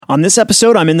On this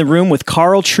episode, I'm in the room with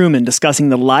Carl Trueman discussing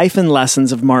the life and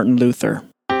lessons of Martin Luther.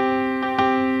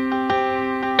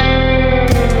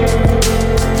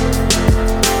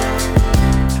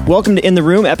 Welcome to In the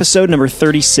Room, episode number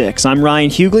 36. I'm Ryan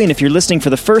Hughley, and if you're listening for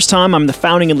the first time, I'm the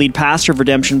founding and lead pastor of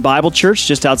Redemption Bible Church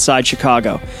just outside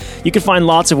Chicago. You can find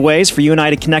lots of ways for you and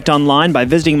I to connect online by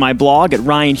visiting my blog at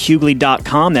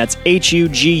ryanhughley.com. That's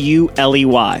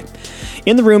Huguley.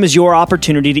 In the Room is your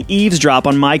opportunity to eavesdrop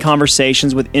on my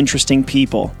conversations with interesting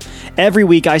people. Every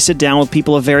week I sit down with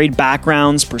people of varied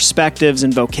backgrounds, perspectives,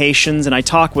 and vocations, and I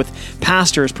talk with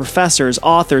pastors, professors,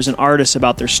 authors, and artists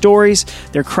about their stories,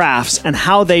 their crafts, and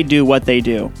how they do what they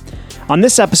do. On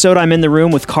this episode, I'm in the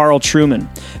room with Carl Trueman.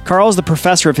 Carl is the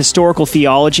professor of historical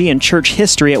theology and church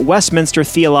history at Westminster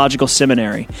Theological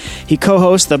Seminary. He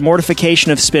co-hosts the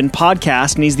Mortification of Spin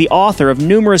podcast, and he's the author of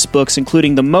numerous books,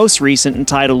 including the most recent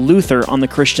entitled Luther on the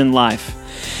Christian Life.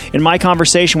 In my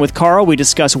conversation with Carl, we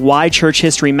discuss why church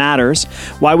history matters,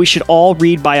 why we should all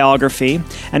read biography,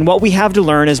 and what we have to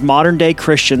learn as modern-day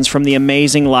Christians from the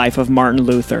amazing life of Martin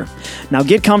Luther. Now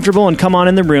get comfortable and come on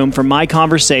in the room for my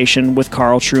conversation with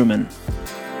Carl Trueman.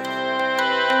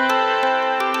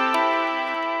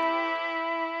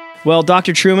 Well,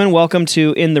 Dr. Trueman, welcome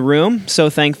to In the Room. So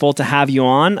thankful to have you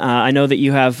on. I know that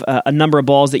you have a number of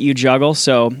balls that you juggle,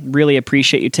 so really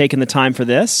appreciate you taking the time for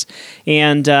this.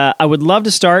 And I would love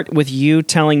to start with you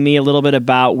telling me a little bit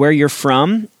about where you're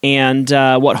from and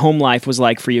what home life was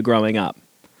like for you growing up.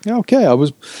 Okay,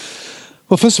 well,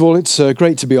 first of all, it's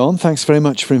great to be on. Thanks very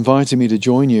much for inviting me to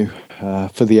join you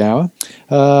for the hour.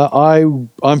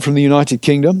 I'm from the United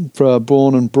Kingdom,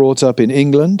 born and brought up in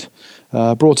England.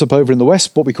 Brought up over in the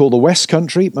West, what we call the West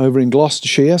Country, over in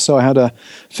Gloucestershire. So I had a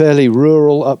fairly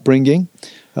rural upbringing,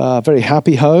 very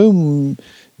happy home,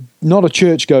 not a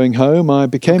church-going home. I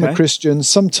became a Christian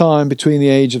sometime between the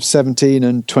age of 17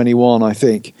 and 21, I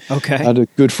think. Okay. I had a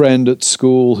good friend at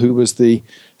school who was the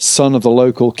son of the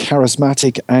local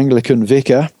charismatic Anglican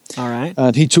vicar. All right.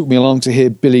 And he took me along to hear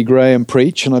Billy Graham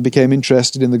preach, and I became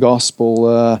interested in the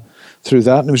gospel through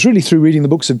that. And it was really through reading the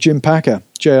books of Jim Packer,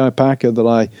 J.I. Packer, that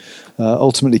I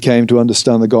ultimately came to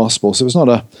understand the gospel. So it was not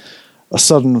a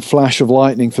sudden flash of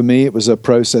lightning for me. It was a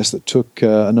process that took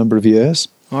a number of years.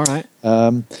 All right.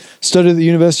 Studied at the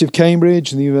University of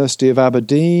Cambridge and the University of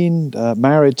Aberdeen,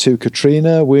 married to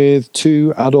Katrina with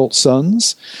 2 adult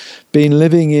sons. Been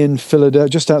living in Philadelphia,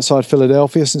 just outside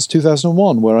Philadelphia, since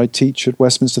 2001, where I teach at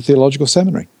Westminster Theological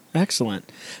Seminary. Excellent.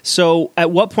 So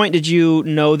at what point did you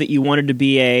know that you wanted to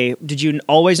be did you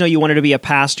always know you wanted to be a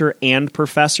pastor and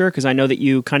professor? Because I know that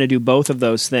you kind of do both of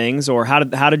those things, or how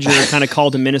did your kind of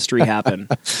call to ministry happen?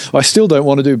 I still don't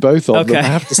want to do both of them, I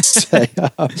have to say.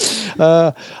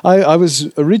 I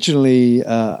was originally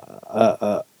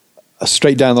a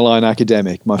straight-down-the-line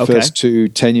academic. My first 2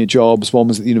 tenure jobs, one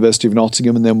was at the University of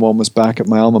Nottingham, and then one was back at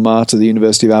my alma mater, the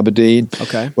University of Aberdeen.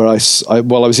 Okay. Where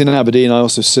while I was in Aberdeen, I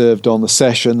also served on the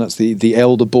session. That's the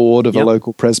elder board of a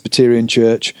local Presbyterian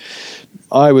church.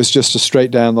 I was just a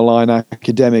straight-down-the-line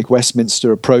academic.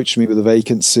 Westminster approached me with a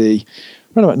vacancy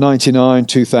around about 99,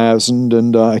 2000,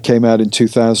 and I came out in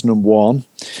 2001.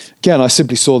 Again, I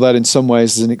simply saw that in some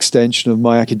ways as an extension of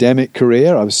my academic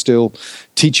career. I was still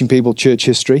teaching people church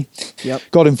history. Yep.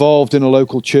 Got involved in a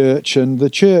local church, and the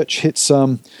church hit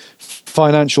some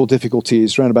financial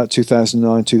difficulties around about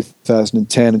 2009,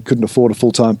 2010, and couldn't afford a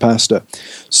full-time pastor.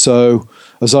 So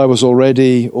as I was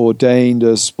already ordained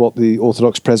as what the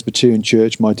Orthodox Presbyterian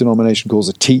Church, my denomination, calls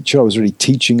a teacher, I was already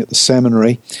teaching at the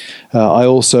seminary. I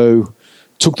also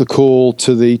took the call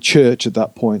to the church at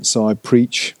that point, so I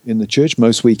preach in the church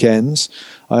most weekends.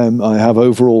 I have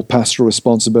overall pastoral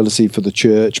responsibility for the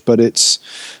church, but it's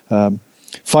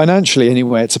financially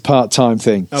anyway, it's a part-time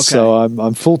thing. Okay. So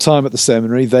I'm full-time at the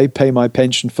seminary. They pay my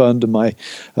pension fund and my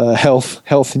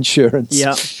health insurance.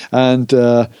 Yeah. And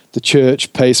the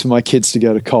church pays for my kids to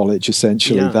go to college.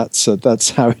 Essentially, that's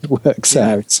how it works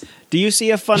out. Do you see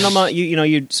a fundamental?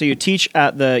 So you teach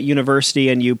at the university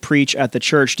and you preach at the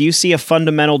church. Do you see a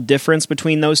fundamental difference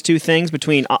between those two things?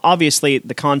 Between obviously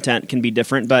the content can be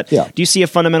different, but do you see a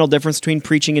fundamental difference between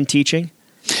preaching and teaching?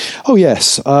 Oh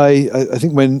yes, I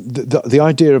think when the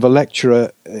idea of a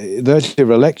lecturer,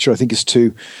 I think, is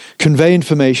to convey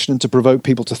information and to provoke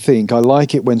people to think. I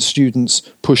like it when students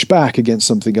push back against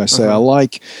something I say. I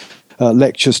like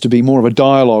lectures to be more of a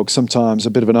dialogue, sometimes a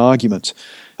bit of an argument.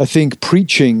 I think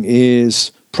preaching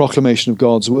is proclamation of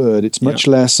God's word. It's much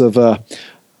less of a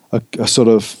sort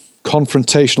of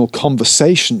confrontational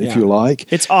conversation, if you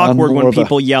like. It's awkward when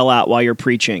people yell out while you're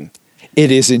preaching. It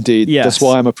is indeed. Yes. That's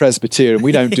why I'm a Presbyterian.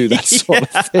 We don't do that sort of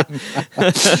thing.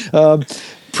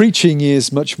 preaching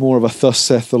is much more of a thus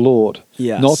saith the Lord.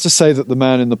 Yes. Not to say that the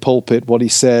man in the pulpit, what he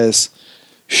says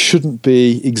shouldn't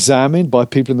be examined by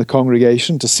people in the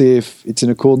congregation to see if it's in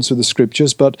accordance with the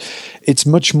scriptures, but it's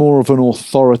much more of an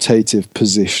authoritative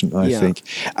position, I think.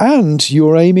 And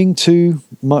you're aiming to,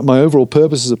 my overall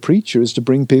purpose as a preacher is to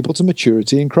bring people to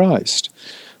maturity in Christ.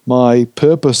 My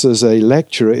purpose as a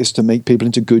lecturer is to make people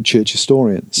into good church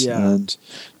historians. And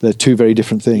they're two very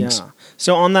different things. Yeah.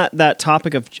 So on that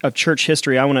topic of church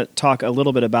history, I want to talk a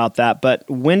little bit about that. But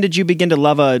when did you begin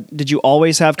to did you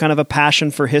always have kind of a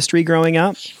passion for history growing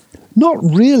up? Not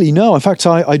really, no. In fact,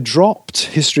 I dropped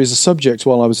history as a subject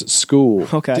while I was at school.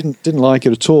 Okay. Didn't like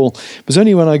it at all. It was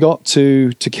only when I got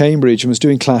to Cambridge and was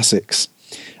doing classics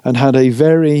and had a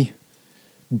very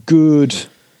good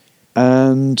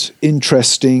and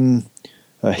interesting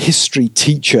history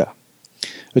teacher.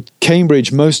 At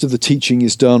Cambridge, most of the teaching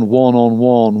is done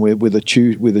one-on-one with a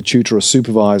tutor or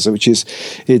supervisor, which is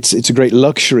it's a great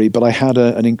luxury. But I had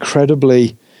an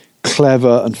incredibly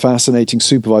clever and fascinating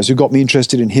supervisor who got me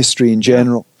interested in history in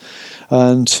general.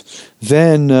 And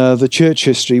then the church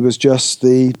history was just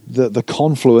the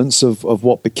confluence of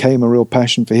what became a real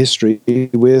passion for history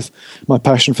with my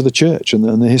passion for the church and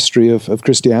the history of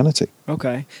Christianity.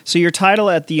 Okay. So your title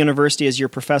at the university is you're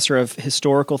professor of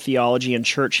historical theology and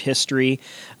church history,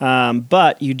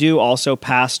 but you do also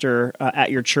pastor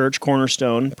at your church,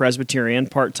 Cornerstone Presbyterian,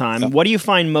 part-time. What do you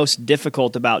find most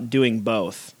difficult about doing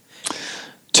both?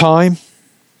 Time.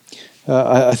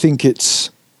 I think it's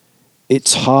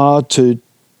hard to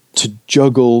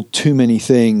juggle too many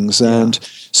things, and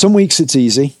some weeks it's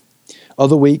easy.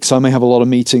 Other weeks I may have a lot of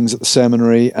meetings at the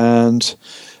seminary, and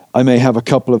I may have a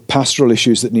couple of pastoral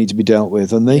issues that need to be dealt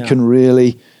with, and they can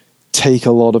really take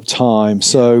a lot of time.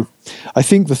 So I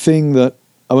think the thing that,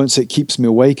 I won't say it keeps me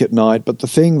awake at night, but the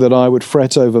thing that I would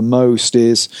fret over most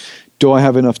is, do I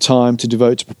have enough time to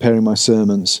devote to preparing my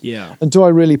sermons? Yeah. And do I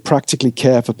really practically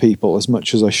care for people as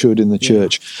much as I should in the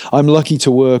church? I'm lucky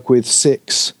to work with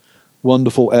 6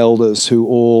 wonderful elders who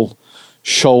all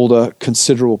shoulder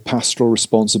considerable pastoral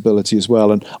responsibility as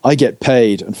well. And I get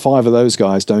paid, and 5 of those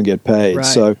guys don't get paid. Right.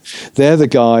 So they're the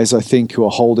guys, I think, who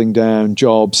are holding down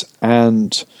jobs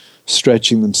and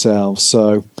stretching themselves.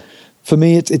 So for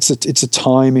me, it's a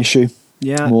time issue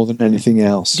more than anything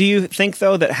else. Do you think,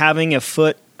 though, that having a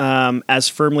foot as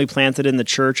firmly planted in the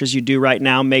church as you do right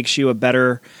now makes you a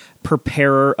better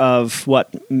preparer of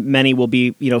what many will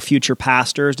be, future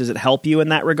pastors? Does it help you in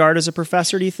that regard as a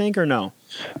professor, do you think, or no?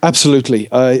 Absolutely.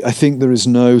 I think there is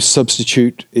no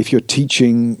substitute if you're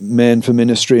teaching men for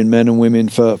ministry and men and women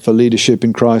for leadership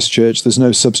in Christ Church. There's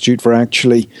no substitute for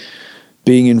actually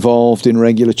being involved in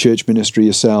regular church ministry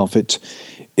yourself.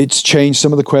 It's changed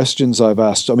some of the questions I've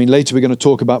asked. I mean, later we're going to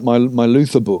talk about my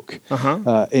Luther book.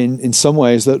 In some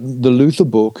ways, that the Luther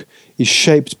book is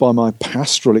shaped by my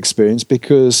pastoral experience,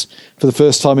 because for the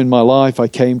first time in my life, I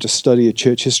came to study a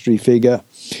church history figure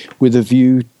with a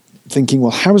view thinking,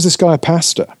 well, how is this guy a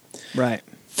pastor? Right.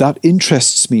 That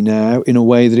interests me now in a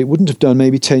way that it wouldn't have done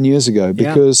maybe 10 years ago,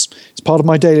 because it's part of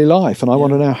my daily life, and I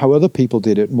want to know how other people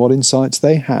did it and what insights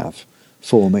they have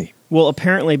for me. Well,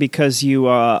 apparently because you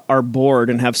are bored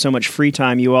and have so much free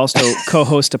time, you also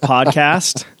co-host a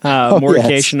podcast,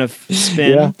 Mortification of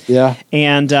Spin. Yeah.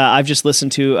 And I've just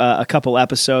listened to a couple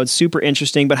episodes. Super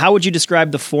interesting. But how would you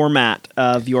describe the format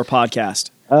of your podcast?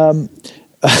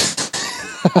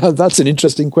 That's an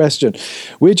interesting question.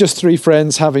 We're just 3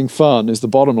 friends having fun is the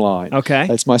bottom line. Okay.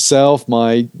 It's myself,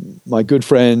 my good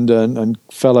friend and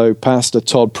fellow pastor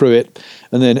Todd Pruitt,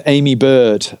 and then Amy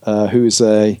Bird, who's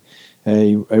a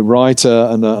writer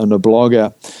and a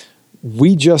blogger.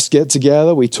 We just get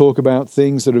together, we talk about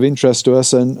things that are of interest to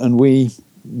us, and we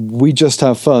just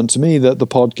have fun. To me, that the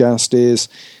podcast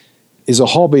is a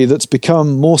hobby that's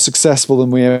become more successful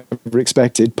than we ever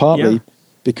expected, partly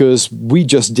because we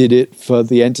just did it for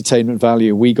the entertainment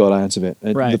value we got out of it.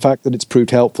 And the fact that it's proved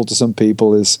helpful to some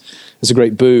people is a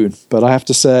great boon. But I have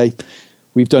to say,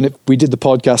 we did the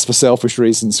podcast for selfish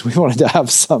reasons. We wanted to have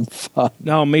some fun.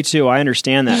 No, me too. I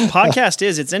understand that.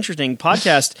 It's interesting.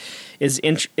 Podcast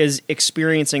is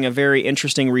experiencing a very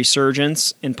interesting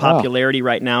resurgence in popularity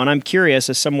right now. And I'm curious,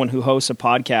 as someone who hosts a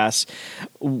podcast,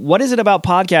 what is it about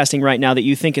podcasting right now that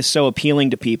you think is so appealing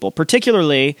to people,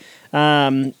 particularly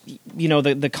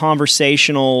the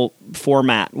conversational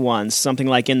format ones, something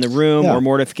like In the Room or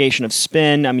Mortification of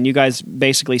Spin? I mean, you guys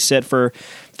basically sit for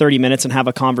 30 minutes and have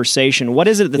a conversation. What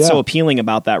is it that's so appealing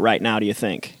about that right now, do you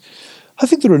think? I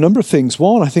think there are a number of things.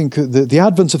 One, I think the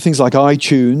advent of things like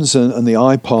iTunes and the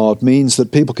iPod means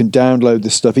that people can download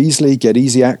this stuff easily, get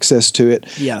easy access to it,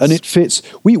 and it fits.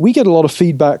 We get a lot of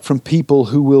feedback from people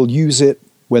who will use it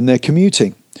when they're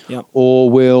commuting, Yep. or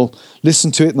will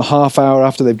listen to it in the half hour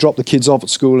after they've dropped the kids off at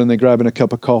school and they're grabbing a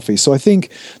cup of coffee. So I think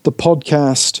the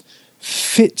podcast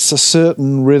fits a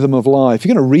certain rhythm of life. If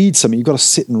you're going to read something, you've got to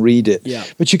sit and read it. Yeah.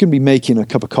 But you can be making a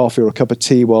cup of coffee or a cup of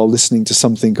tea while listening to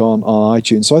something on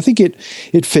iTunes. So I think it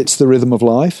fits the rhythm of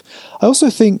life. I also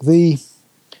think the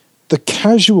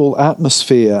casual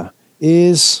atmosphere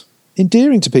is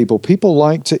endearing to people. People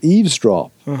like to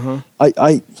eavesdrop. Uh-huh.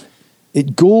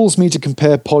 It galls me to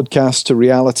compare podcasts to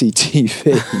reality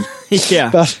TV.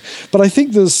 Yeah. But I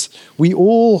think we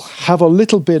all have a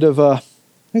little bit of a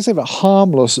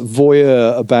harmless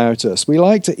voyeur about us. We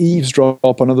like to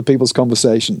eavesdrop on other people's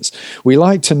conversations. We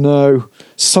like to know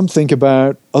something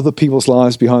about other people's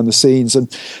lives behind the scenes. And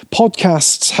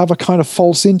podcasts have a kind of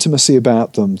false intimacy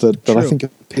about them that I think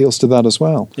appeals to that as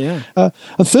well. Yeah.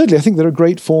 And thirdly, I think they're a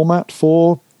great format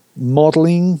for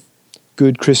modeling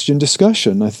good Christian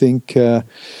discussion. I think good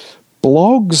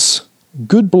blogs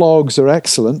are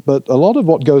excellent, but a lot of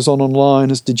what goes on online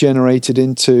has degenerated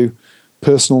into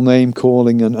personal name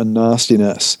calling and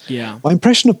nastiness. Yeah. My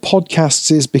impression of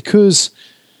podcasts is because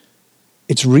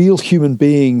it's real human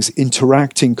beings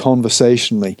interacting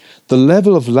conversationally, the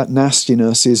level of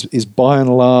nastiness is by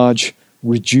and large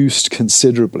reduced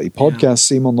considerably. Podcasts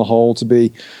seem on the whole to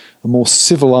be a more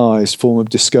civilized form of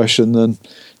discussion than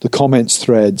the comments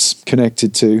threads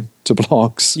connected to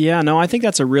blogs. Yeah, no, I think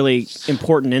that's a really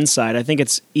important insight. I think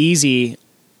it's easy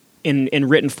in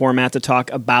written format to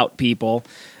talk about people.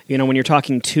 You know, when you're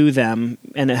talking to them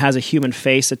and it has a human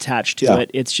face attached to it,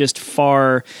 it's just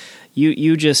far.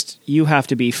 You have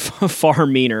to be far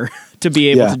meaner to be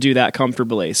able to do that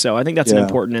comfortably. So I think that's an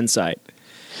important insight.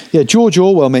 Yeah, George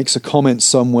Orwell makes a comment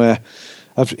somewhere.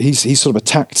 He's sort of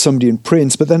attacked somebody in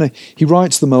print, but then he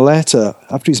writes them a letter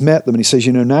after he's met them, and he says,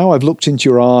 now I've looked into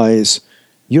your eyes.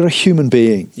 You're a human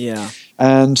being. Yeah.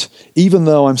 And even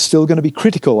though I'm still going to be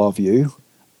critical of you,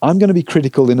 I'm going to be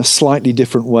critical in a slightly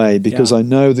different way because I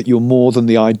know that you're more than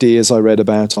the ideas I read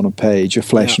about on a page, you're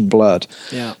flesh and blood.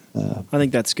 Yeah, I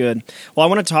think that's good. Well, I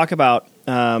want to talk about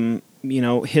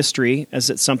history, as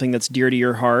it's something that's dear to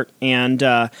your heart, and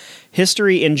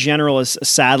history in general is a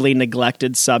sadly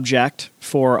neglected subject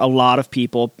for a lot of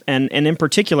people, and in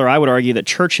particular, I would argue that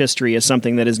church history is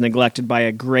something that is neglected by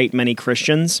a great many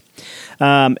Christians.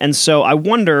 And so I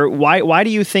wonder, why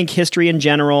do you think history in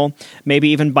general, maybe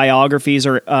even biographies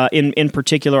or in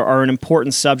particular, are an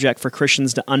important subject for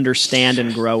Christians to understand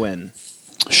and grow in?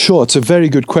 Sure, it's a very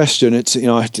good question. It's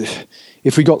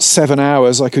if we got 7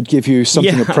 hours, I could give you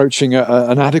something approaching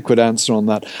an adequate answer on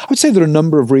that. I would say there are a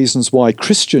number of reasons why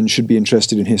Christians should be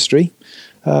interested in history.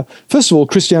 First of all,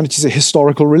 Christianity is a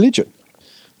historical religion.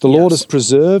 The Lord has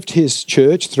preserved his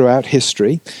church throughout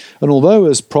history, and although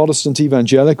as Protestant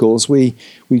evangelicals we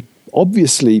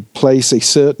obviously place a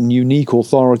certain unique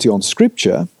authority on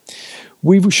Scripture,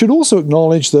 we should also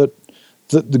acknowledge that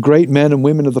the great men and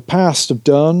women of the past have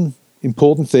done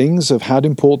important things, have had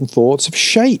important thoughts, have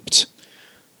shaped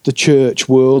the church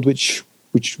world which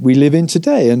we live in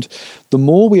today. And the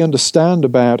more we understand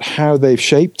about how they've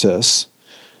shaped us,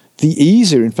 the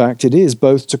easier, in fact, it is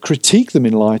both to critique them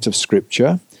in light of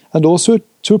Scripture and also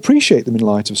to appreciate them in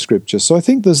light of Scripture. So I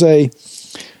think there's an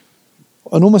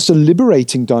almost a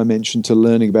liberating dimension to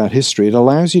learning about history. It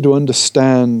allows you to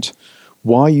understand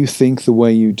why you think the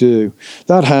way you do.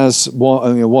 That has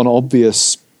one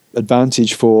obvious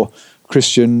advantage for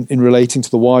Christian in relating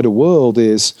to the wider world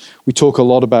is we talk a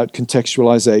lot about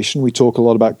contextualization, we talk a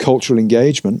lot about cultural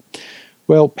engagement.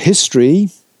 Well, history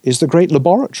is the great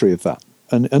laboratory of that,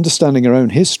 and understanding our own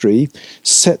history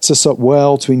sets us up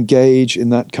well to engage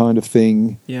in that kind of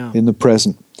thing in the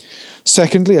present.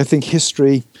 Secondly, I think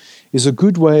history is a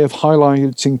good way of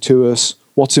highlighting to us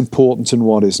what's important and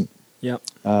what isn't.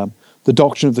 The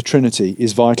doctrine of the Trinity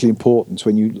is vitally important.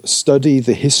 When you study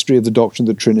the history of the doctrine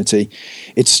of the Trinity,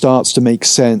 it starts to make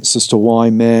sense as to why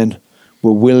men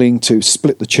were willing to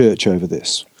split the church over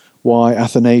this, why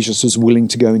Athanasius was willing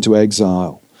to go into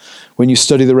exile. When you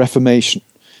study the Reformation,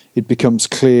 it becomes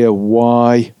clear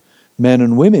why men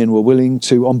and women were willing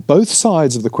to, on both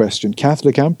sides of the question,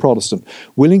 Catholic and Protestant,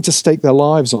 willing to stake their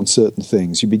lives on certain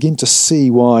things. You begin to see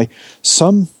why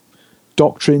some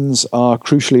doctrines are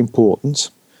crucially important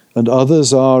and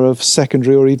others are of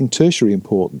secondary or even tertiary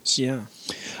importance. I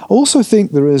also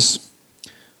think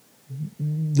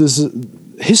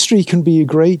history can be a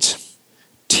great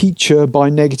teacher by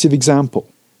negative example.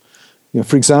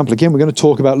 For example, again, we're going to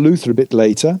talk about Luther a bit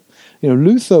later.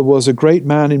 Luther was a great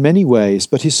man in many ways,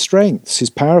 but his strengths, his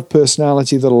power of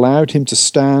personality that allowed him to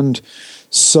stand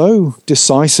so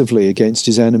decisively against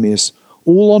his enemies,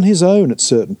 all on his own at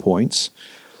certain points,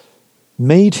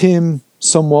 made him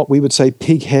somewhat, we would say,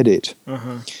 pig-headed.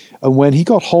 And when he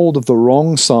got hold of the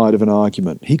wrong side of an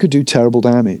argument, he could do terrible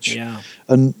damage. Yeah.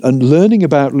 And learning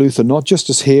about Luther, not just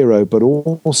as hero, but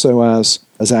also as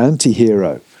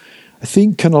anti-hero, I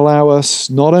think can allow us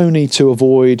not only to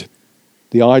avoid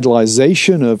the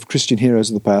idolization of Christian heroes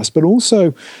of the past, but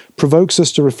also provokes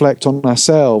us to reflect on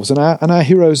ourselves and our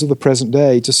heroes of the present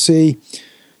day, to see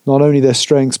not only their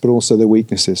strengths, but also their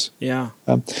weaknesses. Yeah.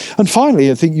 And finally,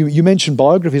 I think you mentioned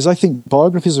biographies. I think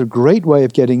biographies are a great way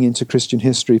of getting into Christian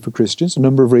history for Christians, a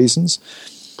number of reasons.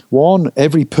 One,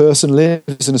 every person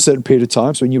lives in a certain period of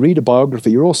time, so when you read a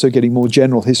biography, you're also getting more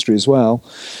general history as well.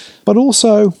 But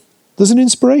also, there's an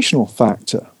inspirational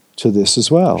factor to this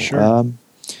as well. Sure.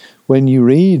 When you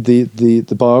read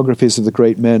the biographies of the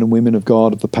great men and women of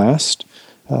God of the past,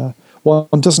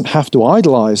 one doesn't have to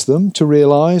idolize them to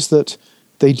realize that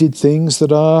they did things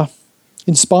that are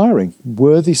inspiring,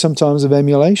 worthy sometimes of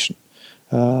emulation,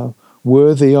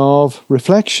 worthy of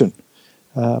reflection.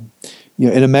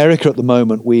 In America at the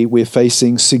moment, we're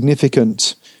facing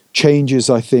significant changes,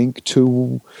 I think,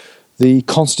 to the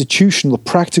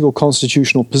practical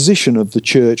constitutional position of the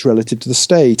church relative to the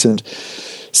state, and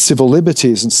civil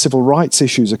liberties and civil rights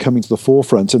issues are coming to the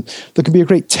forefront. And there can be a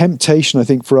great temptation, I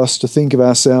think, for us to think of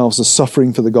ourselves as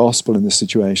suffering for the gospel in this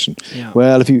situation. Yeah.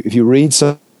 Well, if you read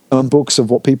some books of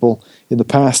what people in the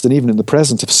past and even in the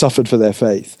present have suffered for their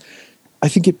faith, I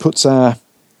think it puts our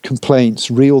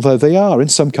complaints, real though they are, in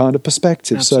some kind of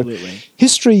perspective. Absolutely. So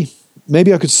history,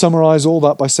 maybe I could summarize all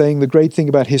that by saying the great thing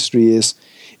about history is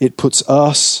it puts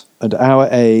us and our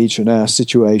age and our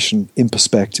situation in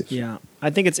perspective. Yeah. I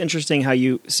think it's interesting how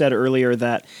you said earlier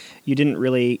that you didn't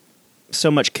really so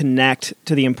much connect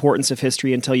to the importance of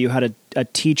history until you had a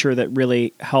teacher that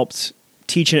really helped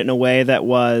teach it in a way that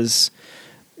was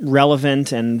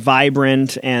relevant and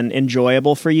vibrant and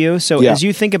enjoyable for you. So as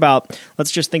you think about,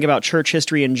 let's just think about church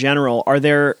history in general, are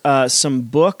there some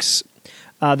books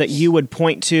that you would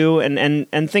point to,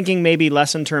 and thinking maybe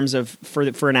less in terms of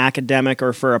for an academic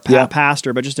or for a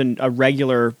pastor, but just a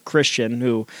regular Christian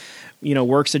who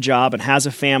works a job and has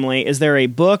a family? Is there a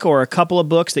book or a couple of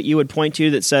books that you would point to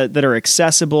that are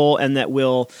accessible and that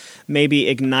will maybe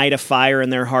ignite a fire in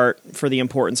their heart for the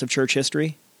importance of church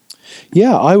history?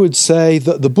 Yeah, I would say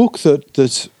that the book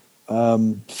that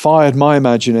fired my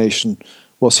imagination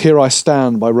was Here I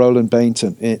Stand by Roland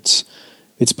Bainton.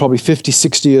 It's probably 50,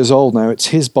 60 years old now. It's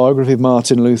his biography of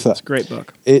Martin Luther. It's a great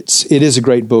book. It is a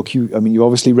great book. You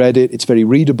obviously read it. It's very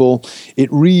readable.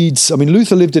 It reads,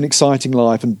 Luther lived an exciting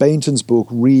life, and Bainton's book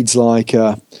reads like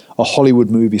a Hollywood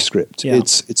movie script. Yeah.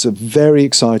 It's a very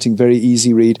exciting, very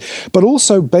easy read. But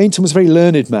also, Bainton was a very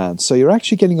learned man, so you're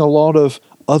actually getting a lot of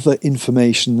other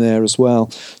information there as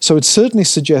well. So it certainly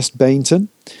suggests Bainton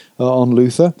on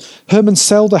Luther. Herman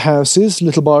Selderhaus's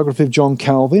Little Biography of John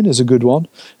Calvin is a good one.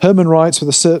 Herman writes with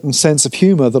a certain sense of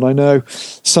humor that I know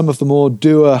some of the more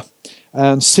dour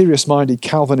and serious-minded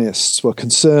Calvinists were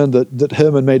concerned that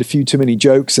Herman made a few too many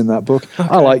jokes in that book. Okay.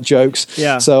 I like jokes.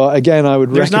 Yeah. So again, I would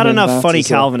recommend There's not enough funny as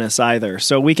Calvinists either,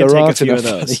 so we can take a few of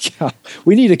those.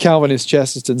 We need a Calvinist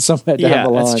Chesterton somewhere down the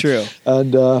line. Yeah, that's true.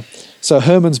 And so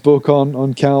Herman's book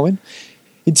on Calvin.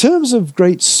 In terms of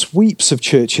great sweeps of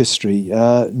church history,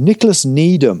 Nicholas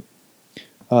Needham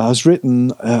has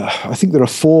written, I think there are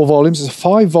 4 volumes. It's a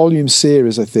 5-volume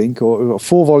series, I think, or a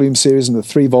 4-volume series and the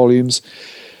 3 volumes.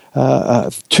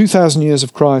 2,000 Years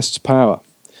of Christ's Power.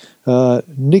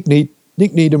 Nick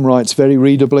Needham writes very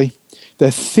readably. They're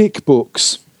thick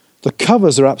books. The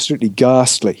covers are absolutely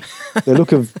ghastly. They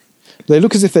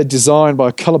look as if they're designed by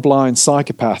a colorblind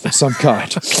psychopath of some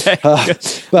kind. Okay,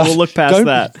 we'll look past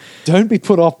that. Don't be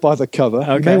put off by the cover.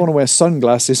 Okay. You may want to wear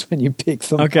sunglasses when you pick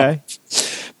them up.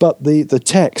 But the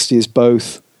text is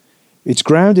both, it's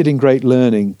grounded in great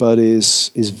learning, but is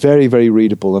very, very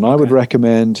readable. And I would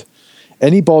recommend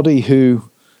anybody who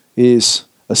is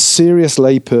a serious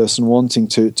layperson wanting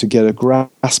to get a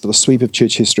grasp of the sweep of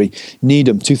church history,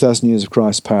 Needham, 2,000 Years of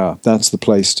Christ's Power. That's the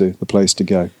place to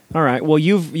go. All right. Well,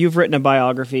 you've written a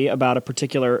biography about a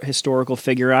particular historical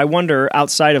figure. I wonder,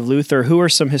 outside of Luther, who are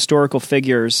some historical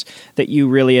figures that you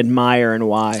really admire and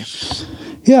why?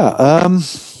 Yeah,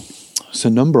 there's a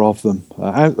number of them.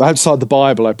 Outside the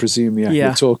Bible, I presume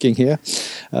you're talking here.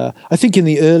 I think in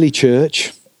the early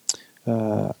church,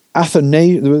 there's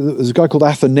a guy called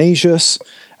Athanasius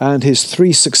and his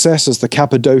 3 successors, the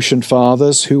Cappadocian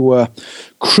Fathers, who were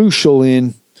crucial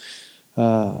in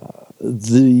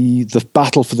the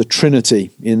battle for the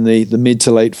Trinity in the mid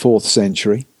to late 4th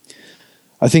century.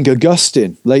 I think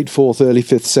Augustine, late 4th, early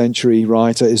 5th century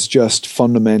writer, is just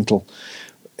fundamental.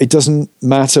 It doesn't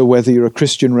matter whether you're a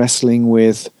Christian wrestling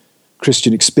with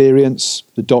Christian experience,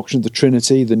 the doctrine of the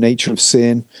Trinity, the nature of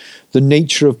sin, the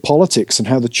nature of politics and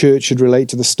how the church should relate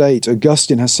to the state.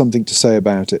 Augustine has something to say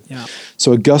about it. Yeah.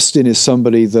 So Augustine is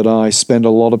somebody that I spend a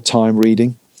lot of time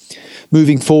reading.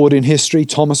 Moving forward in history,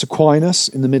 Thomas Aquinas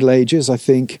in the Middle Ages, I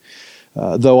think,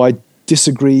 though I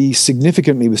disagree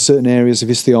significantly with certain areas of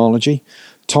his theology,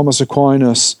 Thomas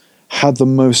Aquinas had the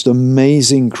most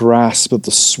amazing grasp of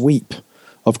the sweep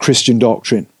of Christian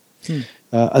doctrine.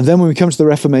 And then when we come to the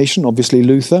Reformation, obviously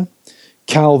Luther,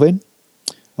 Calvin,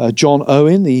 John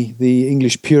Owen, the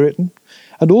English Puritan,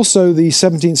 and also the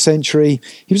 17th century,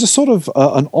 he was a sort of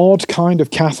an odd kind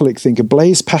of Catholic thinker,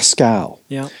 Blaise Pascal,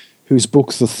 whose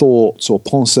book The Thoughts or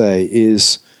Pensées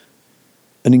is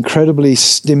an incredibly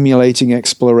stimulating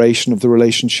exploration of the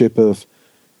relationship of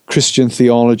Christian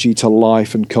theology to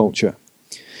life and culture.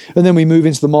 And then we move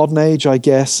into the modern age, I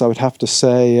guess I would have to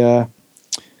say,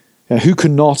 who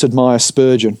can not admire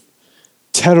Spurgeon?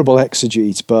 Terrible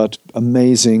exegete, but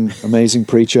amazing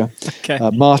preacher. Okay.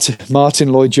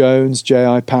 Martin Lloyd-Jones,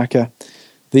 J.I. Packer.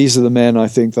 These are the men I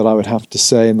think that I would have to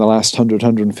say in the last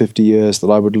 150 years that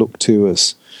I would look to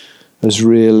as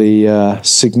really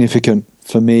significant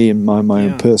for me in my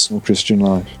own personal Christian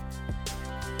life.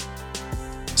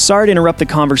 Sorry to interrupt the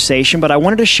conversation, but I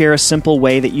wanted to share a simple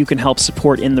way that you can help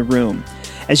support In the Room.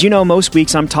 As you know, most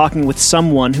weeks I'm talking with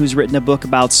someone who's written a book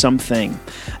about something.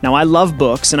 Now, I love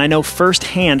books, and I know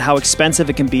firsthand how expensive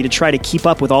it can be to try to keep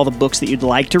up with all the books that you'd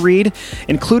like to read,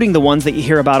 including the ones that you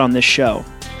hear about on this show.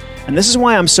 And this is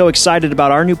why I'm so excited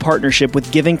about our new partnership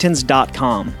with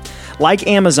Givingtons.com. Like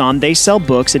Amazon, they sell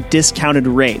books at discounted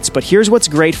rates, but here's what's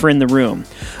great for In the Room.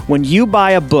 When you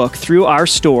buy a book through our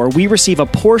store, we receive a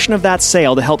portion of that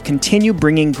sale to help continue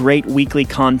bringing great weekly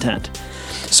content.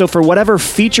 So for whatever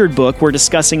featured book we're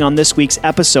discussing on this week's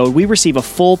episode, we receive a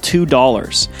full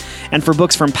 $2. And for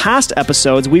books from past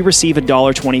episodes, we receive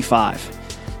 $1.25.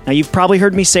 Now, you've probably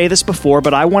heard me say this before,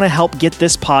 but I want to help get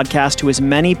this podcast to as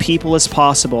many people as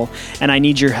possible, and I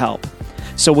need your help.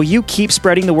 So will you keep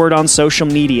spreading the word on social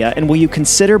media, and will you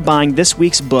consider buying this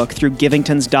week's book through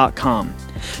Givingtons.com?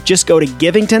 Just go to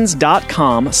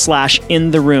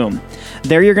Givingtons.com/intheroom.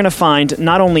 There you're going to find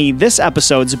not only this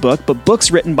episode's book, but books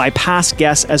written by past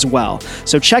guests as well.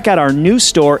 So check out our new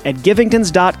store at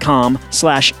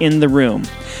Givingtons.com/intheroom.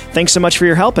 Thanks so much for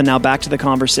your help, and now back to the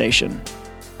conversation.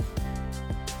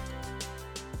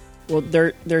 Well,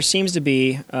 there seems to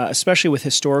be, especially with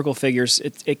historical figures,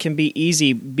 it can be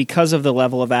easy because of the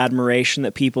level of admiration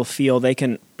that people feel. They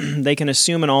can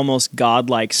assume an almost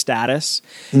godlike status.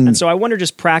 And so I wonder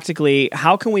just practically,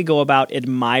 how can we go about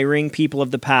admiring people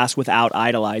of the past without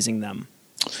idolizing them?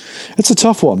 It's a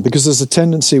tough one because there's a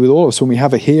tendency with all of us when we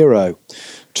have a hero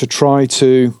to try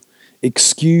to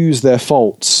excuse their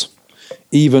faults,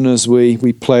 even as we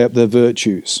play up their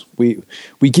virtues. We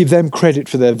give them credit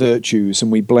for their virtues and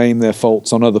we blame their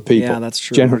faults on other people. Yeah, that's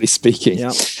true. Generally speaking.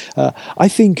 Yeah. I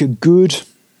think a good,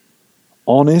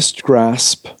 honest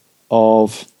grasp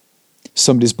of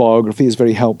somebody's biography is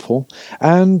very helpful,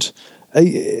 and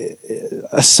a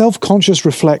self-conscious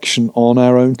reflection on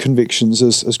our own convictions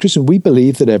as Christians. We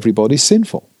believe that everybody's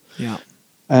sinful. Yeah.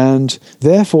 And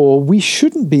therefore, we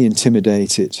shouldn't be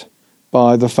intimidated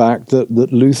by the fact that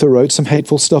Luther wrote some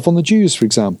hateful stuff on the Jews, for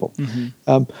example.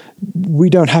 We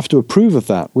don't have to approve of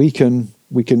that. We can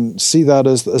see that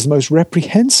as the most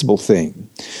reprehensible thing.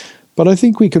 But I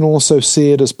think we can also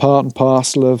see it as part and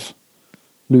parcel of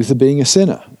Luther being a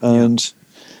sinner. And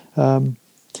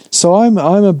so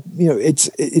it's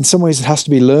in some ways it has to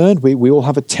be learned. We all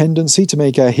have a tendency to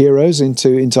make our heroes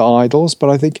into idols, but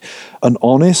I think an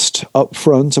honest,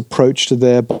 upfront approach to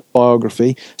their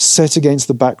biography set against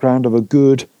the background of a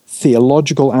good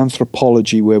theological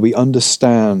anthropology where we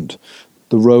understand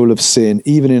the role of sin,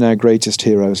 even in our greatest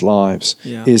heroes' lives,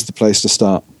 is the place to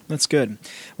start. That's good.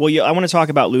 Well, I want to talk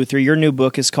about Luther. Your new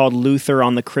book is called Luther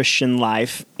on the Christian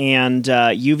Life, and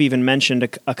you've even mentioned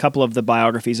a couple of the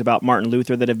biographies about Martin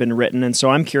Luther that have been written, and so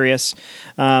I'm curious,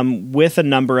 with a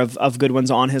number of good ones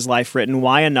on his life written,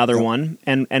 why another one,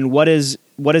 and what is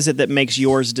it that makes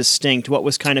yours distinct? What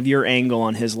was kind of your angle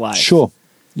on his life? Sure.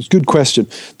 It's a good question.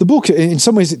 The book, in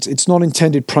some ways, it's not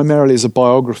intended primarily as a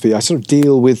biography. I sort of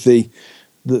deal with the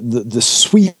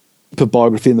sweep of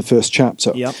biography in the first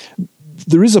chapter. Yep.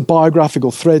 There is a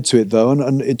biographical thread to it, though,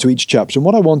 and to each chapter. And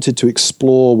what I wanted to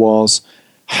explore was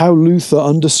how Luther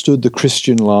understood the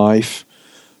Christian life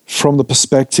from the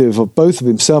perspective of both of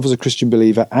himself as a Christian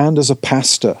believer and as a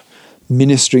pastor,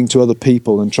 ministering to other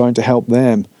people and trying to help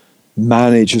them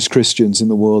manage as Christians in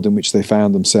the world in which they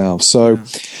found themselves. So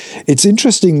it's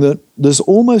interesting that there's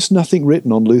almost nothing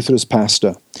written on Luther as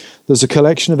pastor. There's a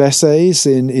collection of essays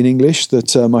in English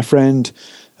that my friend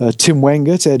Tim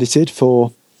Wengert edited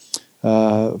for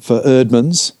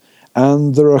Erdmanns,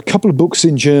 and there are a couple of books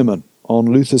in German on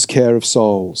Luther's care of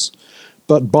souls.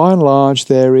 But by and large,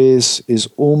 there is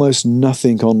almost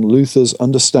nothing on Luther's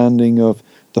understanding of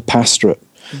the pastorate.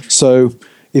 So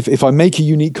if I make a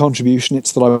unique contribution,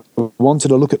 it's that I wanted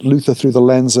to look at Luther through the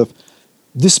lens of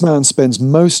this man spends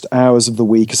most hours of the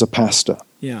week as a pastor.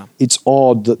 Yeah. It's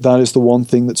odd that is the one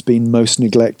thing that's been most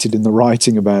neglected in the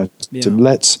writing about him.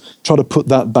 Let's try to put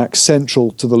that back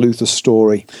central to the Luther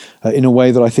story in a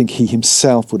way that I think he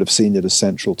himself would have seen it as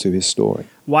central to his story.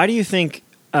 Why do you think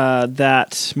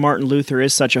that Martin Luther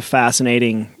is such a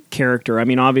fascinating character? I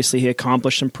mean, obviously he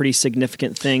accomplished some pretty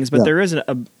significant things, but there is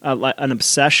an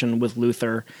obsession with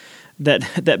Luther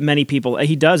that many people,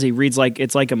 he reads like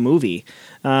it's like a movie.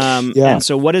 And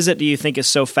so what is it do you think is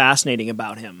so fascinating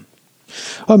about him?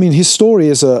 I mean, his story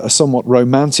is a somewhat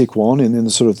romantic one in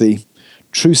the sort of the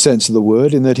true sense of the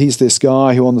word, in that he's this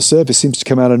guy who on the surface seems to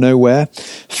come out of nowhere,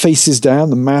 faces down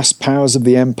the mass powers of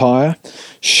the empire,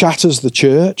 shatters the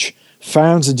church,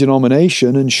 founds a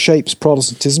denomination, and shapes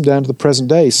Protestantism down to the present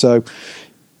day. So,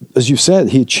 as you've said,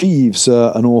 he achieves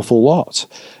an awful lot.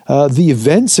 The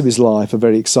events of his life are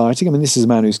very exciting. I mean, this is a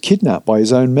man who's kidnapped by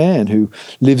his own men, who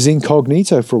lives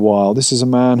incognito for a while. This is a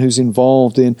man who's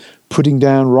involved in putting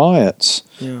down riots.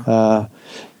 Yeah.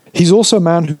 He's also a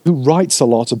man who writes a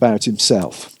lot about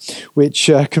himself, which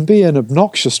can be an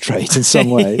obnoxious trait in some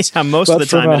ways. Yeah, most of the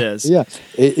time it is. Yeah,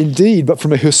 indeed. But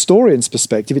from a historian's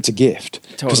perspective, it's a gift,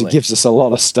 because it gives us a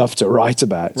lot of stuff to write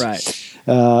about. Right.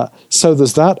 So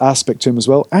there's that aspect to him as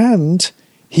well. And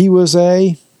he was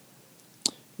a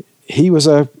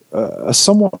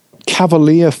somewhat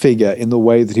cavalier figure in the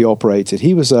way that he operated.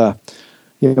 He was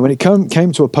when it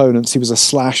came to opponents, he was a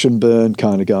slash and burn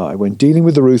kind of guy. When dealing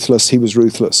with the ruthless, he was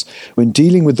ruthless. When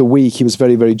dealing with the weak, he was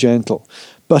very, very gentle.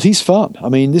 But he's fun. I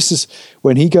mean, this is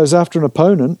when he goes after an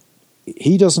opponent,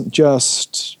 he doesn't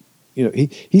just,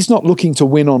 he's not looking to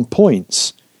win on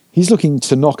points. He's looking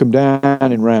to knock him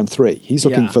down in round 3. He's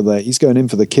looking he's going in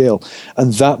for the kill.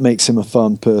 And that makes him a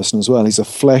fun person as well. He's a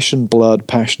flesh and blood,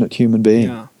 passionate human being.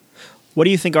 Yeah. What do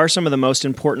you think are some of the most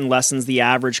important lessons the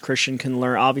average Christian can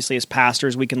learn? Obviously, as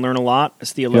pastors, we can learn a lot.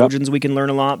 As theologians, we can learn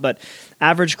a lot. But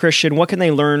average Christian, what can they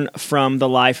learn from the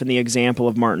life and the example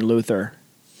of Martin Luther?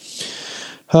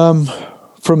 From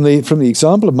the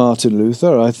example of Martin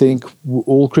Luther, I think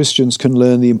all Christians can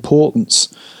learn the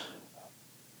importance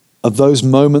of those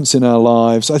moments in our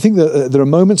lives. I think that there are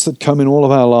moments that come in all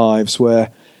of our lives where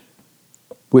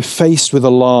we're faced with a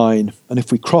line, and if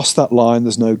we cross that line,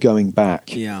 there's no going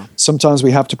back. Yeah. Sometimes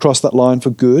we have to cross that line for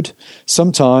good.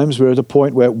 Sometimes we're at a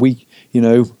point where we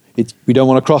don't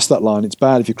want to cross that line. It's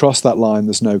bad. If you cross that line,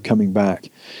 there's no coming back.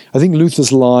 I think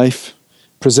Luther's life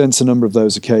presents a number of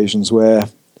those occasions where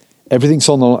everything's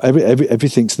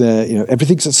everything's there.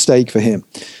 Everything's at stake for him,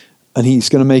 and he's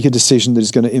going to make a decision that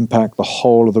is going to impact the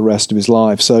whole of the rest of his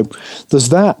life. So there's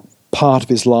that part of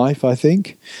his life, I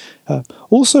think.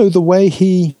 Also, the way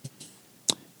he,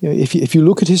 if you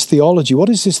look at his theology, what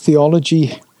does his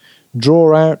theology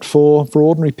draw out for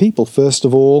ordinary people? First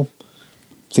of all,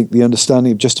 I think the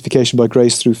understanding of justification by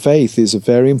grace through faith is a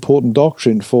very important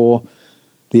doctrine for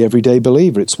the everyday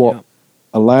believer. It's what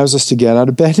allows us to get out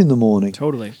of bed in the morning.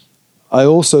 Totally. I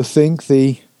also think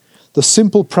the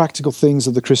simple practical things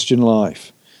of the Christian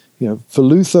life. For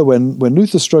Luther, when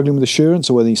Luther's struggling with assurance,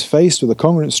 or when he's faced with a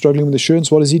congregant struggling with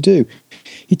assurance, what does he do?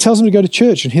 He tells them to go to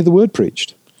church and hear the word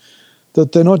preached.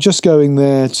 That they're not just going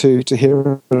there to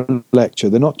hear a lecture.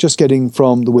 They're not just getting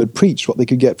from the word preached what they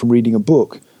could get from reading a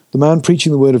book. The man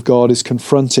preaching the word of God is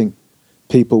confronting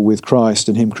people with Christ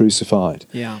and him crucified.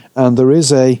 Yeah. And there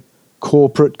is a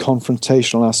corporate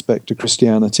confrontational aspect to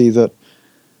Christianity that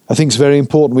I think is very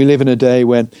important. We live in a day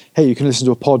when, hey, you can listen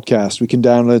to a podcast, we can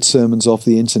download sermons off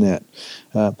the internet.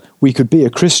 We could be a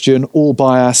Christian all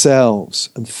by ourselves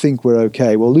and think we're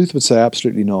okay. Well, Luther would say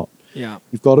absolutely not. Yeah.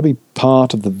 You've got to be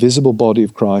part of the visible body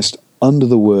of Christ under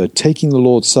the Word, taking the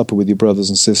Lord's Supper with your brothers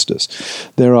and sisters.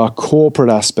 There are corporate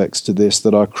aspects to this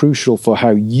that are crucial for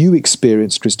how you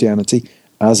experience Christianity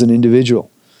as an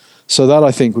individual. So that,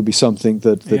 I think, would be something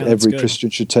that every Christian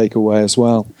should take away as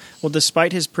well. Well,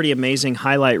 despite his pretty amazing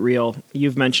highlight reel,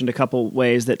 you've mentioned a couple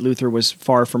ways that Luther was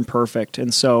far from perfect.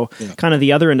 And so kind of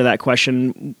the other end of that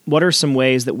question, what are some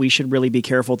ways that we should really be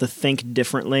careful to think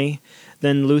differently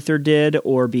than Luther did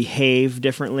or behave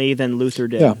differently than Luther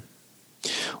did? Yeah.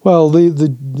 Well,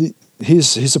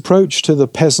 his approach to the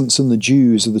peasants and the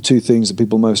Jews are the two things that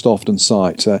people most often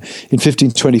cite. In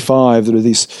 1525, there are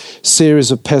these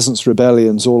series of peasants'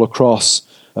 rebellions all across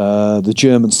the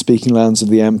German-speaking lands of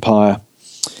the empire.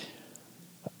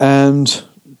 And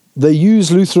they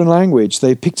use Lutheran language.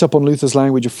 They picked up on Luther's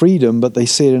language of freedom, but they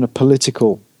see it in a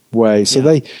political way. So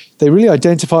they really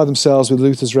identify themselves with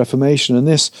Luther's Reformation, and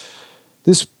this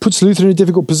puts Luther in a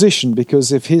difficult position,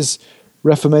 because if his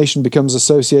Reformation becomes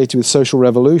associated with social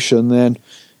revolution, then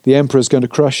the emperor is going to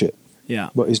crush it. Yeah.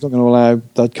 But he's not going to allow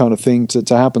that kind of thing to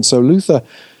happen. So Luther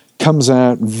comes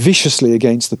out viciously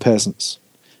against the peasants.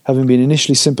 Having been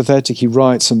initially sympathetic, he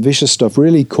writes some vicious stuff,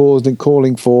 really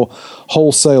calling for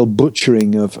wholesale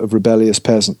butchering of rebellious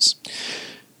peasants.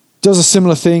 Does a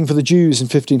similar thing for the Jews in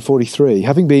 1543.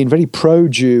 Having been very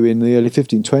pro-Jew in the early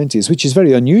 1520s, which is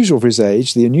very unusual for his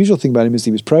age. The unusual thing about him is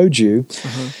he was pro-Jew.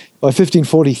 By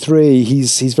 1543,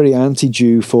 he's very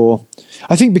anti-Jew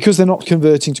I think because they're not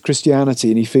converting to Christianity,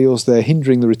 and he feels they're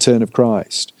hindering the return of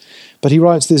Christ. But he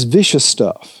writes this vicious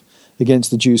stuff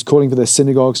against the Jews, calling for their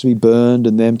synagogues to be burned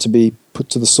and them to be put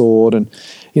to the sword. And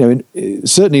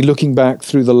certainly looking back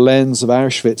through the lens of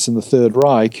Auschwitz and the Third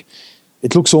Reich,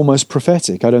 it looks almost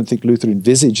prophetic. I don't think Luther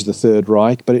envisaged the Third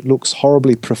Reich, but it looks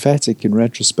horribly prophetic in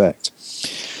retrospect.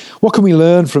 What can we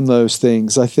learn from those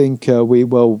things? I think we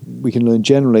can learn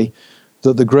generally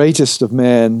that the greatest of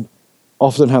men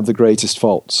often have the greatest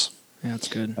faults. Yeah, that's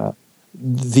good.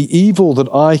 The evil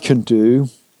that I can do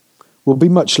will be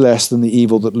much less than the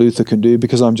evil that Luther can do,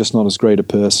 because I'm just not as great a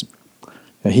person.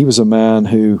 He was a man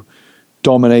who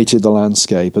dominated the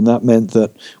landscape, and that meant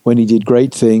that when he did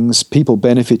great things, people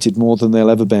benefited more than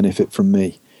they'll ever benefit from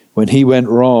me. When he went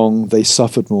wrong, they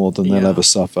suffered more than they'll ever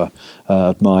suffer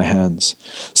at my hands.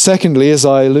 Secondly, as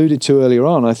I alluded to earlier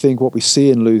on, I think what we see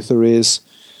in Luther is,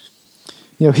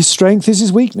 his strength is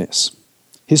his weakness.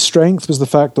 His strength was the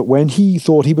fact that when he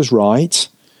thought he was right,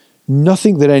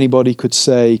 nothing that anybody could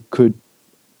say could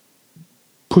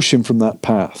push him from that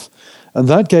path. And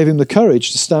that gave him the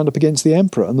courage to stand up against the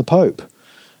emperor and the pope.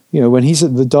 When he's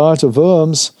at the Diet of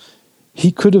Worms, he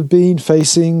could have been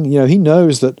facing, he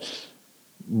knows that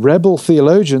rebel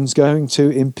theologians going to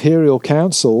imperial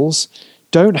councils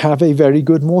don't have a very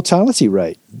good mortality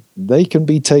rate. They can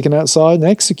be taken outside and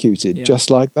executed just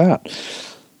like that.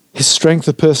 His strength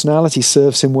of personality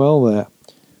serves him well there.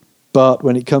 But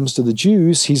when it comes to the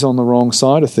Jews, he's on the wrong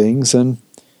side of things. And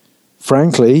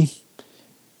frankly,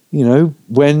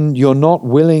 when you're not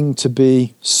willing to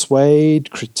be swayed,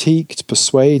 critiqued,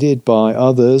 persuaded by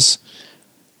others,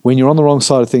 when you're on the wrong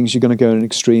side of things, you're going to go in an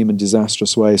extreme and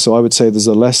disastrous way. So I would say there's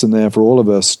a lesson there for all of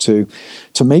us to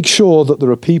make sure that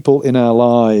there are people in our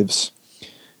lives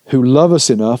who love us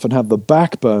enough and have the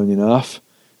backbone enough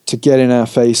to get in our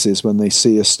faces when they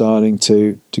see us starting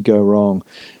to go wrong.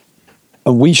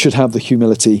 And we should have the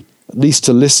humility at least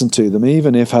to listen to them,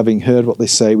 even if, having heard what they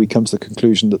say, we come to the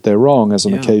conclusion that they're wrong, as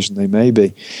on occasion they may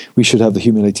be. We should have the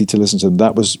humility to listen to them.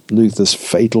 That was Luther's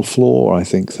fatal flaw, I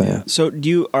think, there. Yeah. So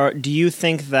do you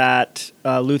think that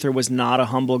Luther was not a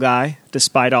humble guy,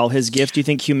 despite all his gifts? Do you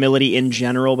think humility in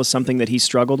general was something that he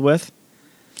struggled with?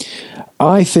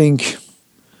 I think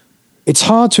it's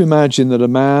hard to imagine that a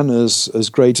man as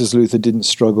great as Luther didn't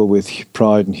struggle with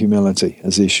pride and humility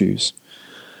as issues.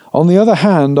 On the other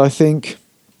hand, I think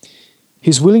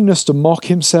his willingness to mock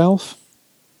himself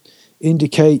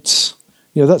indicates,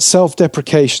 that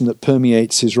self-deprecation that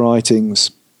permeates his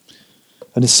writings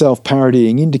and his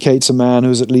self-parodying indicates a man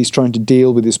who's at least trying to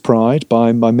deal with his pride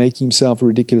by making himself a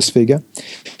ridiculous figure.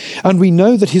 And we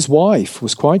know that his wife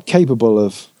was quite capable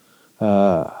of,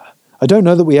 I don't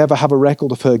know that we ever have a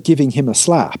record of her giving him a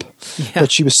slap,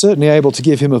 but she was certainly able to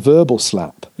give him a verbal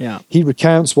slap. Yeah. He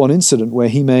recounts one incident where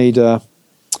he made a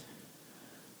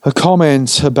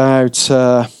comment about,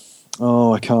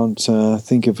 I can't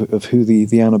think of who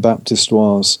the Anabaptist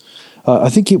was. I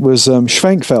think it was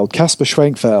Schwenkfeld, Caspar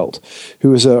Schwenkfeld, who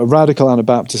was a radical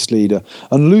Anabaptist leader.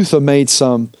 And Luther made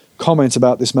some comment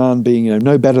about this man being,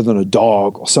 no better than a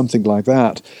dog or something like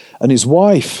that. And his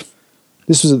wife,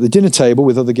 this was at the dinner table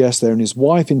with other guests there, and his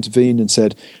wife intervened and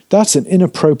said, that's an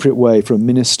inappropriate way for a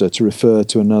minister to refer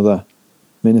to another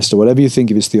minister, whatever you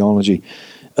think of his theology.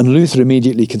 And Luther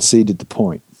immediately conceded the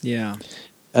point. Yeah.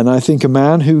 And I think a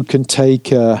man who can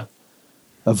take a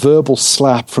verbal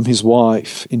slap from his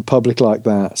wife in public like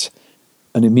that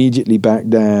and immediately back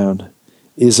down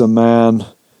is a man,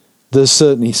 there's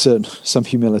certainly some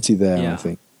humility there, I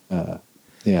think.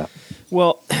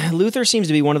 Well, Luther seems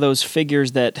to be one of those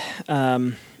figures that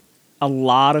a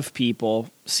lot of people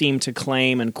seem to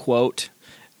claim and quote,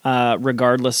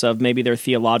 regardless of maybe their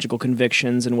theological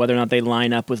convictions and whether or not they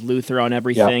line up with Luther on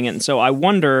everything. And so I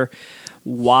wonder,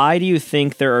 Why do you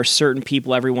think there are certain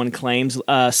people everyone claims?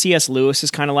 C.S. Lewis is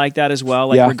kind of like that as well.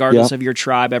 Like, Yeah, regardless yeah. of your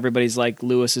tribe, everybody's like,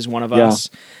 Lewis is one of Yeah, us.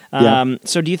 yeah.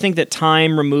 So do you think that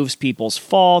time removes people's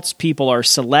faults? People are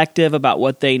selective about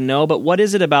what they know, but what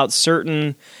is it about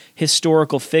certain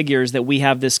historical figures that we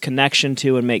have this connection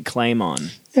to and make claim on?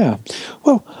 Yeah.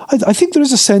 Well, I think there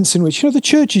is a sense in which, the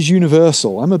church is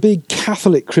universal. I'm a big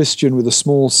Catholic Christian with a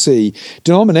small c.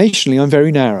 Denominationally, I'm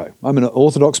very narrow. I'm an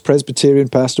Orthodox Presbyterian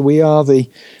pastor. We are the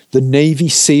Navy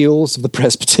SEALs of the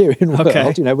Presbyterian world.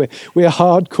 Okay. We're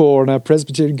hardcore in our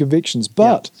Presbyterian convictions.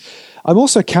 But I'm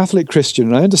also a Catholic Christian,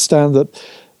 and I understand that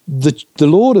the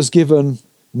Lord has given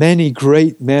many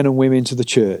great men and women to the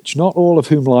church, not all of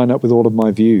whom line up with all of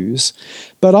my views,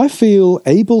 but I feel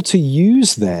able to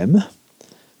use them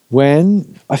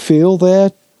when I feel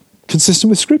they're consistent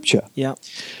with Scripture. Yeah.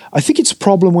 I think it's a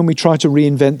problem when we try to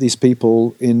reinvent these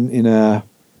people in our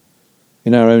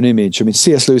own image. I mean,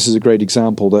 C.S. Lewis is a great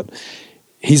example that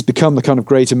he's become the kind of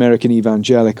great American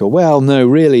evangelical. Well, no,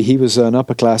 really, he was an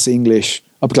upper class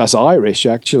Irish,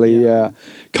 actually,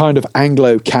 kind of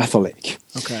Anglo-Catholic.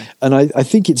 Okay. And I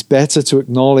think it's better to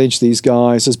acknowledge these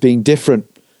guys as being different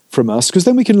from us, because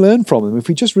then we can learn from them. If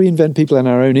we just reinvent people in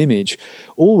our own image,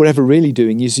 all we're ever really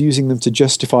doing is using them to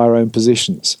justify our own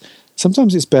positions.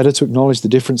 Sometimes it's better to acknowledge the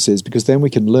differences, because then we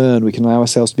can learn, we can allow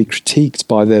ourselves to be critiqued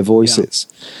by their voices.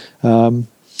 Yeah.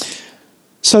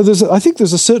 So I think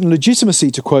there's a certain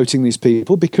legitimacy to quoting these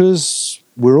people, because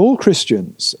we're all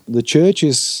Christians. The church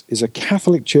is a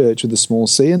Catholic church with a small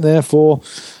c, and therefore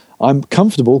I'm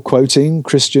comfortable quoting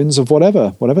Christians of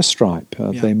whatever stripe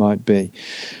they might be.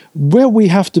 Where we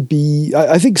have to be,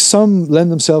 I think some lend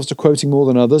themselves to quoting more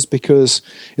than others, because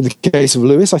in the case of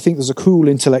Lewis, I think there's a cool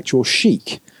intellectual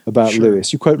chic about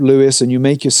Lewis. You quote Lewis and you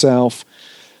make yourself,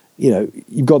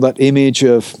 you've got that image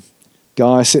of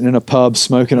guy sitting in a pub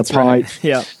smoking a pipe.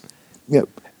 Right. Yeah.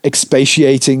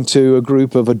 Expatiating to a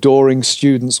group of adoring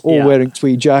students, all wearing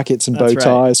tweed jackets and bow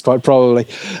ties, quite probably.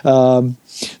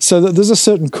 So that there's a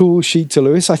certain cool chic to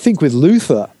Lewis. I think with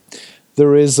Luther,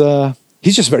 there is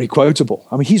he's just very quotable.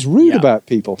 I mean, he's rude about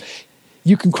people.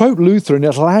 You can quote Luther and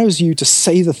it allows you to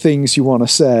say the things you want to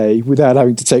say without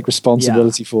having to take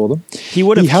responsibility for them. He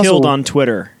would have killed on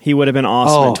Twitter. He would have been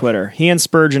awesome on Twitter. He and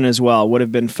Spurgeon as well would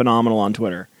have been phenomenal on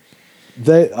Twitter.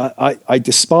 I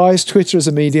despise Twitter as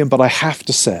a medium, but I have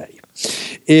to say,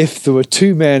 if there were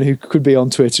two men who could be on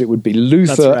Twitter, it would be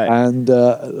Luther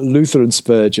and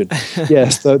Spurgeon.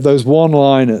 Yes, those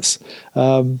one-liners.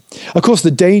 Of course,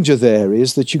 the danger there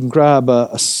is that you can grab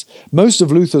most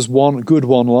of Luther's good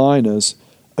one-liners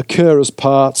occur as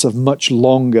parts of much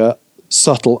longer,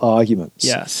 subtle arguments.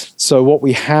 Yes. So what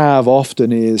we have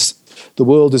often is the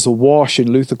world is awash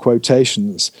in Luther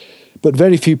quotations, but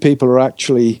very few people are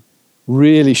actually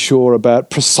really sure about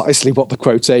precisely what the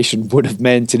quotation would have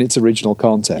meant in its original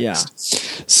context. Yeah.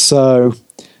 So,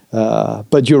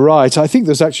 but you're right. I think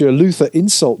there's actually a Luther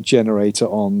insult generator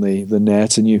on the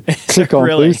net, and you click on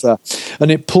Really? Luther,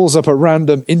 and it pulls up a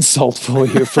random insult for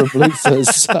you from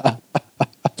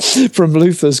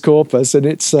Luther's corpus. And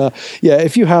it's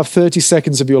if you have 30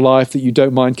 seconds of your life that you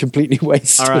don't mind completely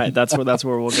wasting. All right, that's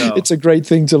where we'll go. It's a great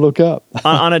thing to look up.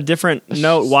 on a different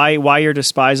note, why your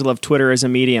disposal of Twitter as a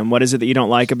medium? What is it that you don't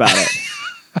like about it?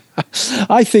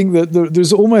 I think that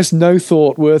there's almost no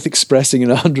thought worth expressing in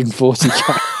 140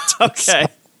 characters. Okay.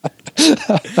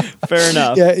 Fair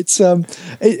enough. Yeah, it's and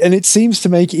it seems to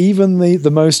make even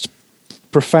the most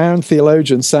profound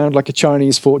theologian sound like a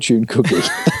Chinese fortune cookie.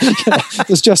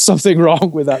 There's just something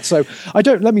wrong with that. So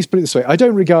let me put it this way. I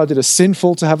don't regard it as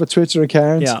sinful to have a Twitter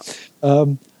account. Yeah.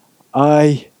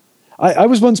 I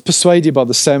was once persuaded by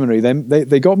the seminary.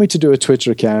 They got me to do a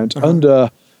Twitter account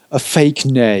under a fake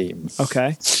name.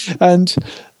 Okay. And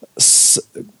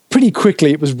pretty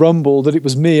quickly it was rumbled that it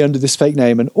was me under this fake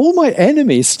name, and all my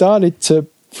enemies started to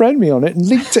friend me on it and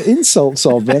link to insults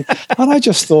of me. And I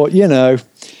just thought,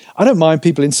 I don't mind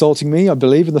people insulting me. I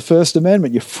believe in the First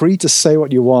Amendment. You're free to say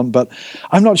what you want, but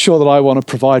I'm not sure that I want to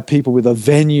provide people with a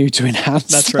venue to enhance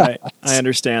That's that. right. I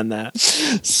understand that.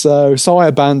 So I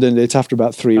abandoned it after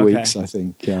about 3 weeks, I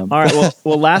think. All right.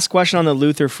 Well, last question on the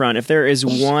Luther front. If there is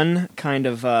one kind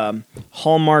of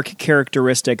hallmark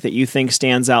characteristic that you think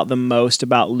stands out the most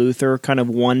about Luther, kind of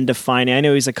one defining, I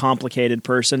know he's a complicated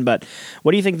person, but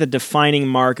what do you think the defining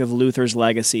mark of Luther's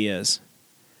legacy is?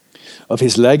 Of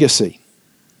his legacy?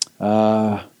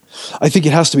 I think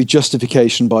it has to be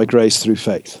justification by grace through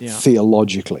faith,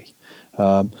 theologically.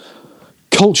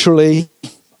 Culturally,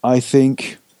 I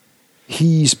think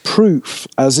he's proof,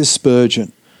 as is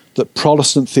Spurgeon, that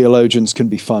Protestant theologians can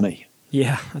be funny.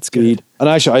 Yeah, that's good. And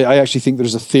I actually think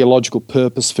there's a theological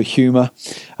purpose for humor,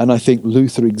 and I think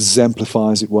Luther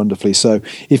exemplifies it wonderfully. So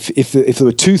if there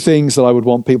were two things that I would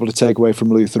want people to take away from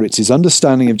Luther, it's his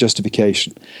understanding of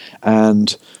justification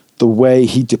and the way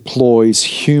he deploys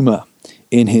humor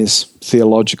in his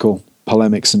theological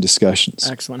polemics and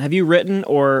discussions. Excellent. Have you written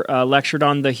or lectured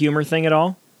on the humor thing at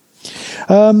all?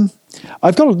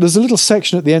 There's a little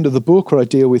section at the end of the book where I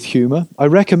deal with humor. I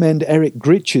recommend Eric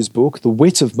Gritch's book, The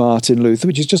Wit of Martin Luther,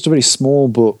 which is just a very small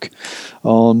book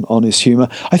on his humor.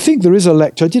 I think there is a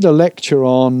lecture. I did a lecture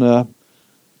on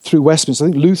through Westminster.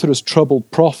 I think Luther as troubled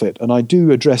prophet, and I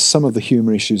do address some of the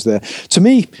humor issues there. To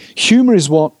me, humor is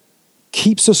what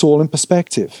keeps us all in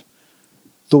perspective.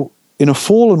 In a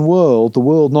fallen world, the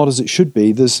world not as it should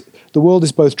be, the world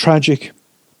is both tragic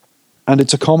and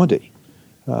it's a comedy.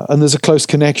 And there's a close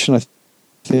connection, I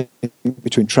think,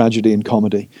 between tragedy and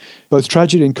comedy. Both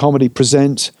tragedy and comedy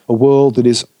present a world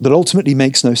that ultimately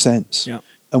makes no sense. Yeah.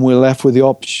 And we're left with the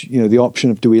option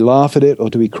of, do we laugh at it or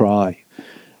do we cry?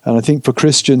 And I think for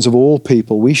Christians of all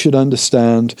people, we should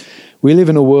understand we live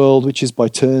in a world which is by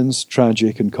turns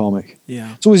tragic and comic.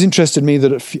 Yeah. It's always interested me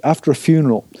that after a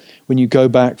funeral, when you go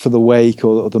back for the wake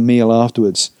or the meal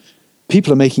afterwards,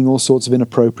 people are making all sorts of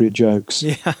inappropriate jokes.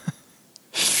 Yeah.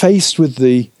 Faced with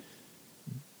the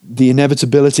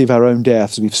inevitability of our own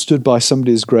deaths, we've stood by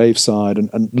somebody's graveside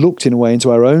and looked in a way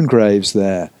into our own graves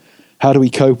there. How do we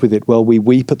cope with it? Well, we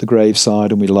weep at the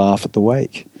graveside and we laugh at the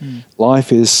wake.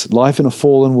 Life in a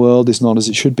fallen world is not as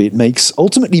it should be. It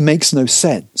ultimately makes no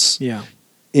sense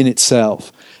in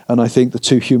itself. And I think the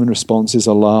two human responses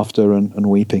are laughter and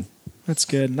weeping. That's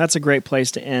good. That's a great place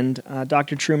to end.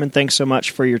 Dr. Trueman, thanks so much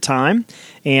for your time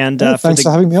and thanks for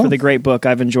having me on. For the great book.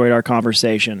 I've enjoyed our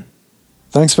conversation.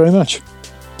 Thanks very much.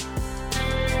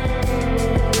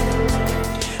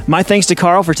 My thanks to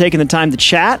Carl for taking the time to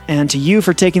chat and to you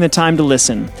for taking the time to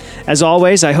listen. As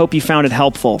always, I hope you found it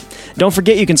helpful. Don't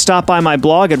forget you can stop by my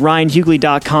blog at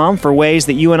ryanhughley.com for ways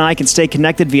that you and I can stay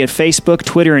connected via Facebook,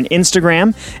 Twitter, and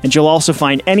Instagram, and you'll also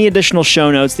find any additional show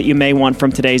notes that you may want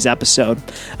from today's episode.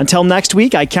 Until next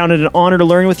week, I count it an honor to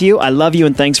learn with you. I love you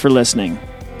and thanks for listening.